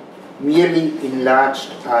 merely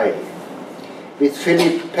enlarged I. With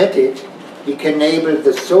Philip Pettit, we can enable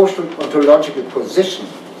the social ontological position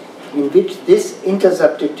in which this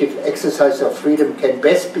intersubjective exercise of freedom can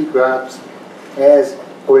best be grasped as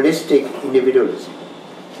holistic individualism.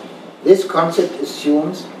 This concept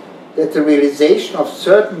assumes that the realization of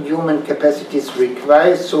certain human capacities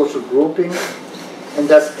requires social groupings and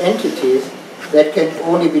thus entities that can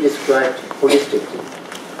only be described holistically.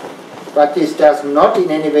 But this does not in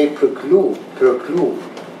any way preclude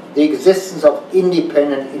the existence of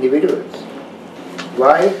independent individuals.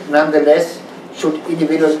 Why, nonetheless, should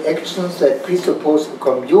individual actions that presuppose a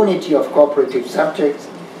community of cooperative subjects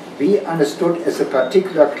be understood as a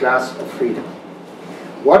particular class of freedom?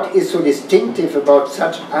 What is so distinctive about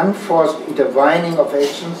such unforced intertwining of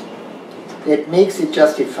actions that makes it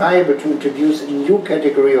justifiable to introduce a new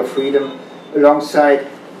category of freedom alongside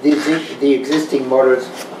the existing models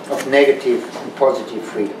of negative and positive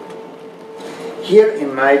freedom? Here,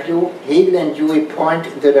 in my view, Hegel and Dewey point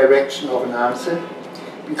in the direction of an answer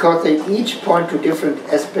because they each point to different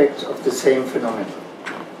aspects of the same phenomenon.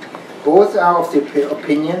 Both are of the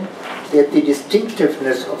opinion that the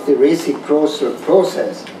distinctiveness of the reciprocal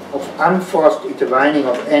process of unforced intertwining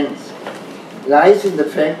of ends lies in the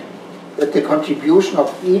fact that the contribution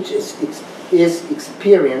of each is is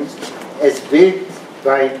experienced as willed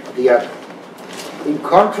by the other. In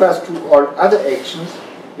contrast to all other actions,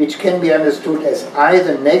 which can be understood as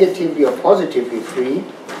either negatively or positively free,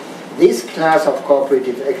 this class of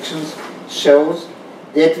cooperative actions shows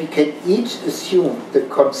that we can each assume the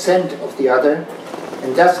consent of the other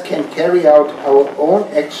and thus can carry out our own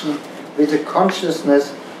action with a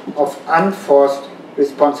consciousness of unforced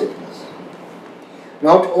responsiveness.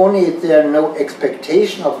 Not only is there no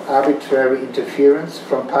expectation of arbitrary interference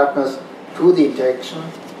from partners to the interaction,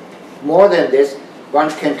 more than this, one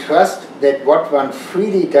can trust that what one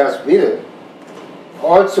freely does will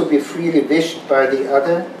also be freely wished by the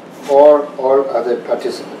other or all other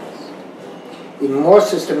participants. In more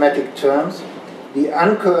systematic terms, the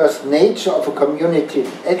uncoerced nature of a community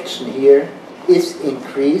action here is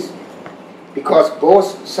increased because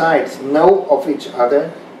both sides know of each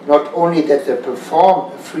other, not only that they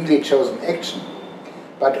perform a freely chosen action,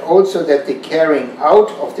 but also that the carrying out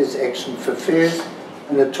of this action fulfills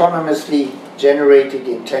an autonomously generated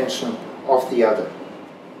intention of the other.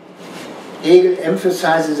 Hegel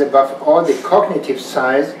emphasizes above all the cognitive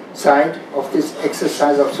side of this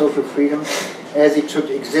exercise of social freedom as it should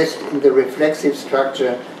exist in the reflexive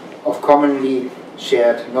structure of commonly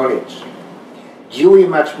shared knowledge. Dewey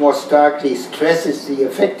much more starkly stresses the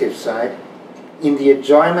affective side in the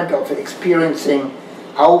enjoyment of experiencing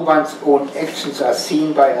how one's own actions are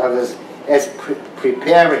seen by others as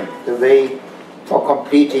preparing the way for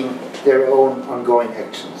completing their own ongoing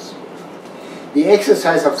actions. The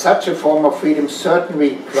exercise of such a form of freedom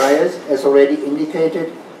certainly requires, as already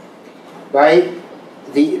indicated, by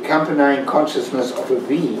the accompanying consciousness of a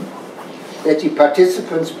we, that the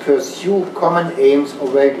participants pursue common aims or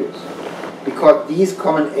values, because these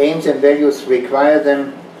common aims and values require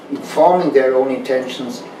them, in forming their own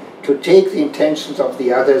intentions, to take the intentions of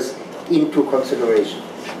the others into consideration.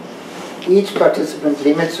 Each participant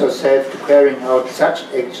limits herself to carrying out such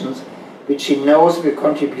actions which she knows will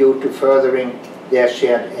contribute to furthering their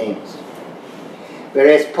shared aims.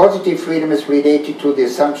 Whereas positive freedom is related to the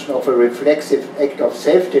assumption of a reflexive act of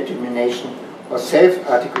self-determination or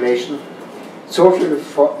self-articulation, social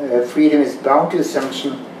freedom is bound to the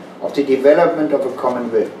assumption of the development of a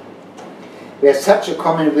common will. Where such a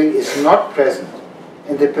common will is not present,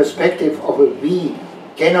 and the perspective of a we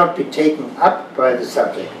cannot be taken up by the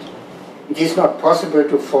subject, it is not possible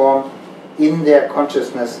to form in their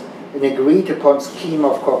consciousness an agreed upon scheme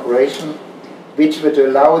of cooperation which would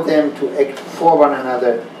allow them to act for one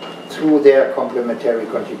another through their complementary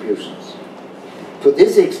contributions. To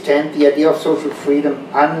this extent, the idea of social freedom,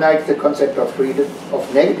 unlike the concept of freedom, of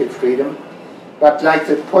negative freedom, but like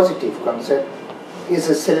the positive concept, is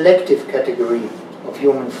a selective category of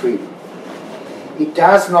human freedom. It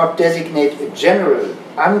does not designate a general,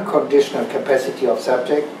 unconditional capacity of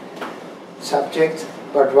subjects,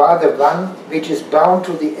 but rather one which is bound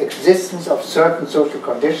to the existence of certain social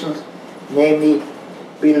conditions, namely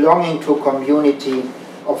belonging to a community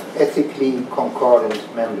of ethically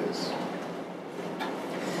concordant members.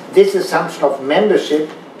 This assumption of membership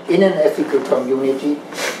in an ethical community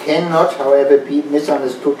cannot, however, be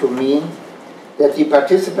misunderstood to mean that the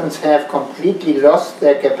participants have completely lost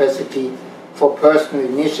their capacity for personal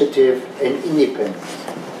initiative and independence.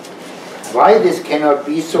 Why this cannot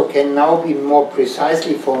be so can now be more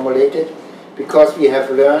precisely formulated, because we have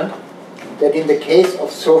learned that in the case of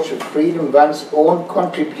social freedom, one's own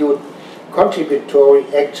contributory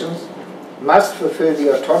actions must fulfill the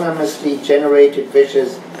autonomously generated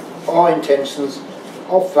wishes or intentions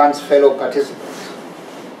of one's fellow participants.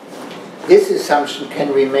 This assumption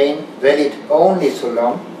can remain valid only so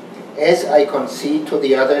long as I concede to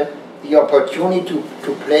the other the opportunity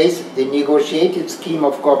to place the negotiated scheme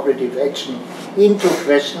of cooperative action into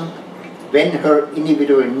question when her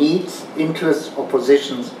individual needs, interests, or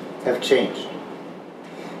positions have changed.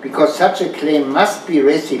 Because such a claim must be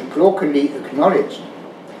reciprocally acknowledged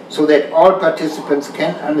so that all participants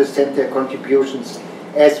can understand their contributions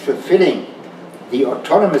as fulfilling the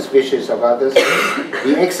autonomous wishes of others,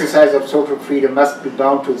 the exercise of social freedom must be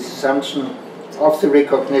bound to the assumption of the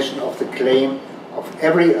recognition of the claim of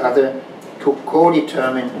every other to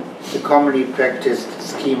co-determine the commonly practiced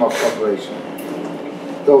scheme of cooperation.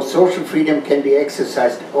 Though social freedom can be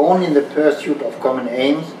exercised only in the pursuit of common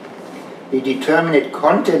aims, the determinate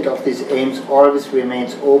content of these aims always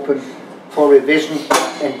remains open for revision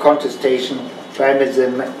and contestation by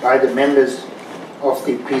the members of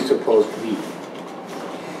the presupposed we.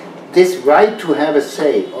 This right to have a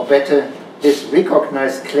say, or better, this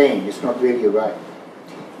recognized claim, is not really a right,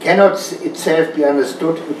 cannot itself be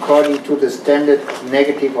understood according to the standard of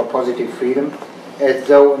negative or positive freedom, as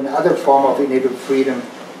though another form of individual freedom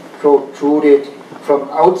protruded from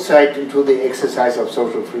outside into the exercise of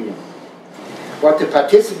social freedom. What the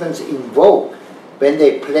participants invoke when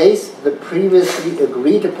they place the previously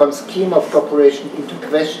agreed upon scheme of cooperation into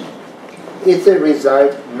question is the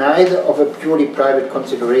result neither of a purely private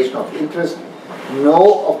consideration of interest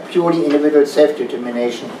nor of purely individual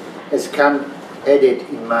self-determination as Kant had it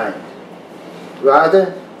in mind.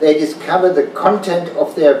 Rather, they discover the content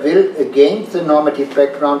of their will against the normative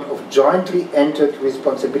background of jointly entered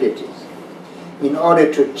responsibilities, in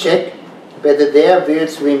order to check whether their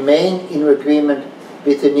wills remain in agreement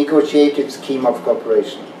with the negotiated scheme of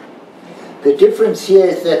cooperation. The difference here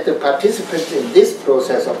is that the participants in this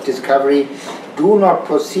process of discovery do not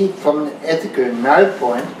proceed from an ethical null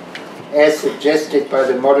point, as suggested by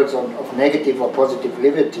the models of negative or positive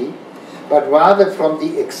liberty, but rather from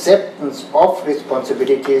the acceptance of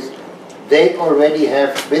responsibilities they already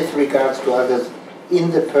have with regards to others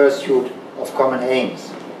in the pursuit of common aims.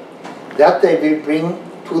 That they will bring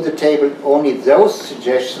to the table only those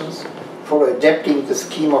suggestions for adapting the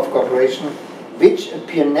scheme of cooperation which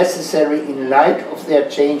appear necessary in light of their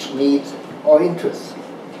changed needs or interests,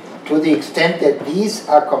 to the extent that these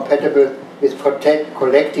are compatible with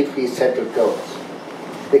collectively settled goals.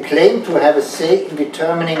 The claim to have a say in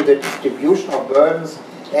determining the distribution of burdens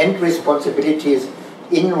and responsibilities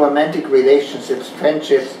in romantic relationships,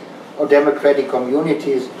 friendships, or democratic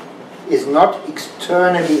communities is not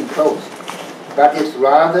externally imposed, but is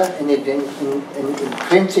rather an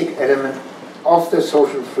intrinsic element of the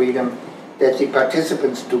social freedom that the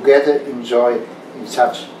participants together enjoy in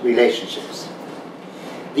such relationships.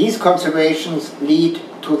 These considerations lead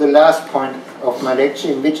to the last point of my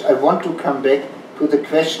lecture, in which I want to come back to the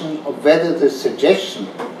question of whether the suggestion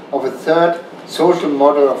of a third social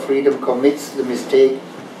model of freedom commits the mistake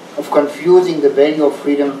of confusing the value of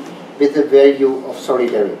freedom with the value of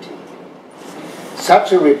solidarity.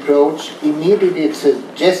 Such a reproach immediately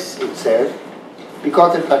suggests itself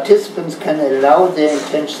because the participants can allow their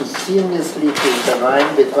intentions seamlessly to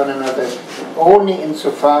intertwine with one another only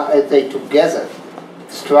insofar as they together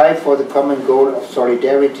strive for the common goal of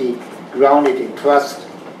solidarity grounded in trust,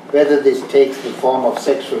 whether this takes the form of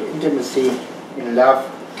sexual intimacy in love,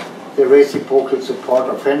 the reciprocal support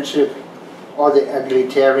of friendship, or the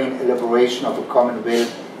egalitarian elaboration of a common will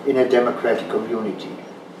in a democratic community.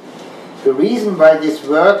 The reason why this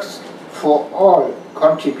works for all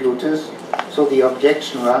contributors, so the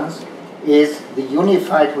objection runs, is the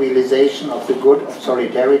unified realization of the good of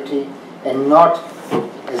solidarity and not,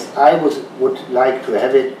 as I would like to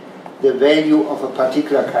have it, the value of a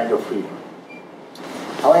particular kind of freedom.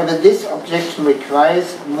 However, this objection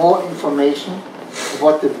requires more information of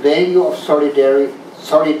what the value of solidary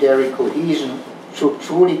cohesion should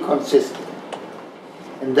truly consist in.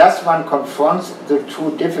 And thus one confronts the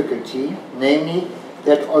true difficulty, namely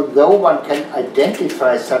that although one can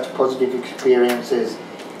identify such positive experiences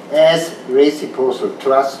as reciprocal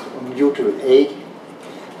trust or mutual aid,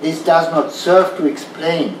 this does not serve to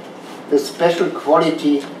explain the special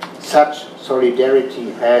quality such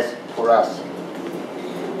solidarity has for us.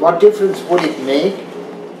 What difference would it make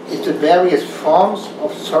if the various forms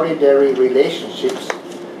of solidary relationships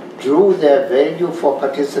drew their value for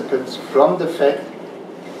participants from the fact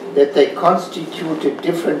that they constituted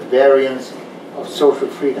different variants of social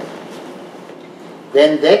freedom?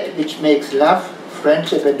 Then that which makes love,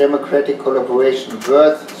 friendship, and democratic collaboration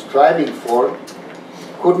worth striving for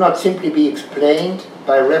could not simply be explained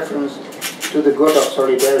by reference to the good of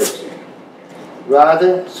solidarity.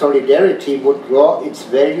 Rather, solidarity would draw its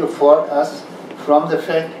value for us from the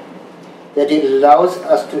fact that it allows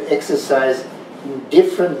us to exercise in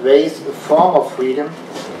different ways a form of freedom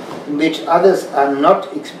in which others are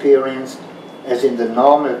not experienced, as in the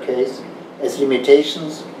normal case, as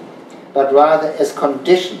limitations, but rather as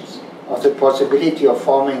conditions of the possibility of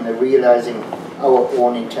forming and realizing our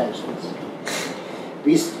own intentions.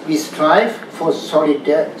 We strive for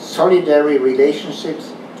solidary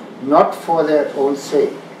relationships not for their own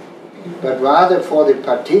sake, but rather for the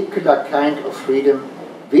particular kind of freedom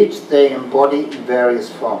which they embody in various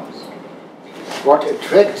forms. What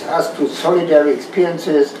attracts us to solidary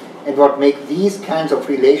experiences and what makes these kinds of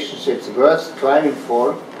relationships worth striving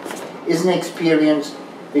for is an experience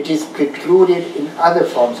which is precluded in other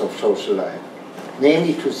forms of social life,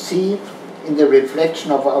 namely to see in the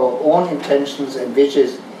reflection of our own intentions and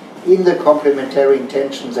wishes in the complementary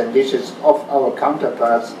intentions and wishes of our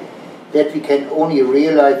counterparts, that we can only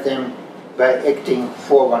realize them by acting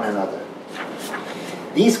for one another.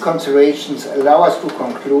 These considerations allow us to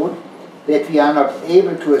conclude that we are not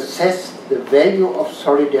able to assess the value of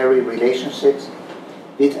solidary relationships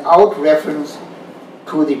without reference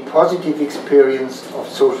to the positive experience of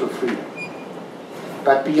social freedom.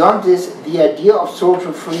 But beyond this, the idea of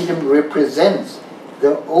social freedom represents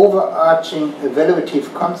the overarching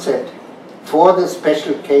evaluative concept for the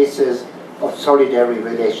special cases of solidary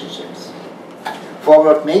relationships. For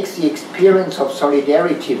what makes the experience of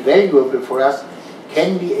solidarity valuable for us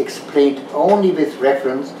can be explained only with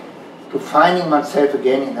reference to finding oneself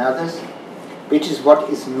again in others, which is what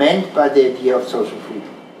is meant by the idea of social freedom.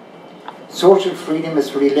 Social freedom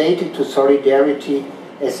is related to solidarity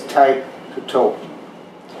as type to token.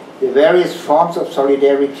 The various forms of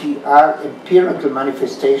solidarity are empirical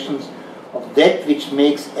manifestations of that which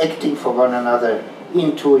makes acting for one another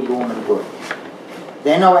into a human good.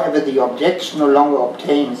 Then, however, the objection no longer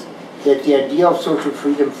obtains that the idea of social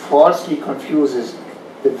freedom falsely confuses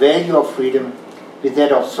the value of freedom with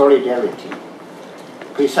that of solidarity.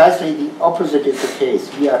 Precisely the opposite is the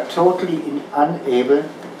case. We are totally unable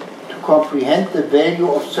to comprehend the value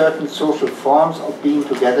of certain social forms of being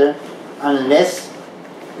together unless,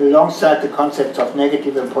 alongside the concepts of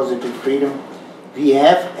negative and positive freedom, we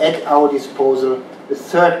have at our disposal the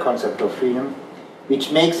third concept of freedom,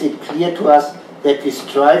 which makes it clear to us that we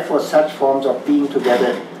strive for such forms of being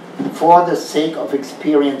together for the sake of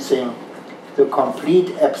experiencing the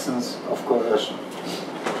complete absence of coercion.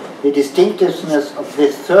 The distinctiveness of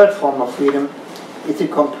this third form of freedom is the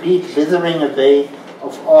complete withering away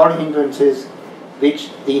of all hindrances which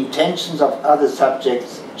the intentions of other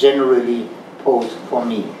subjects generally pose for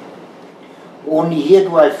me. Only here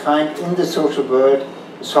do I find in the social world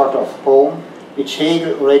a sort of home which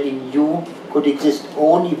Hegel already knew could exist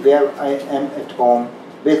only where I am at home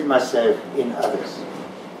with myself in others.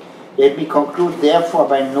 Let me conclude therefore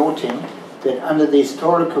by noting that under the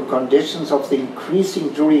historical conditions of the increasing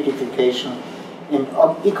juridification and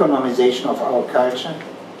economization of our culture,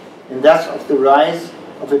 and thus of the rise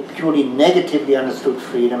of a purely negatively understood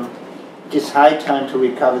freedom, it is high time to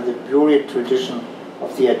recover the buried tradition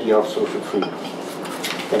of the idea of social freedom.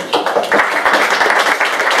 Thank you.